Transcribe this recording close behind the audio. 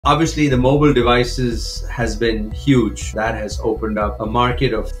Obviously, the mobile devices has been huge. That has opened up a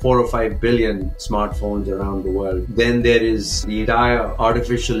market of 4 or 5 billion smartphones around the world. Then there is the entire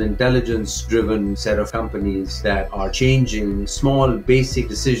artificial intelligence driven set of companies that are changing small basic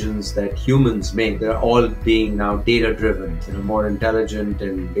decisions that humans make. They're all being now data driven, more intelligent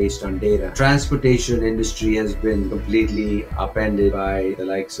and based on data. Transportation industry has been completely upended by the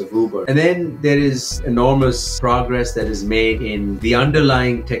likes of Uber. And then there is enormous progress that is made in the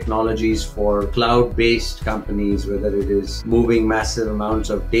underlying technologies for cloud-based companies, whether it is moving massive amounts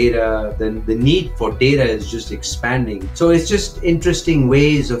of data, then the need for data is just expanding. So it's just interesting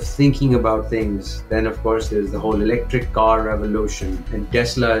ways of thinking about things. Then of course there's the whole electric car revolution, and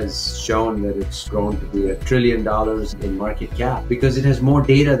Tesla has shown that it's grown to be $1 trillion in market cap because it has more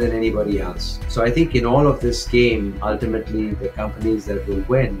data than anybody else. So I think in all of this game, ultimately the companies that will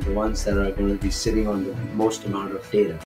win, the ones that are going to be sitting on the most amount of data.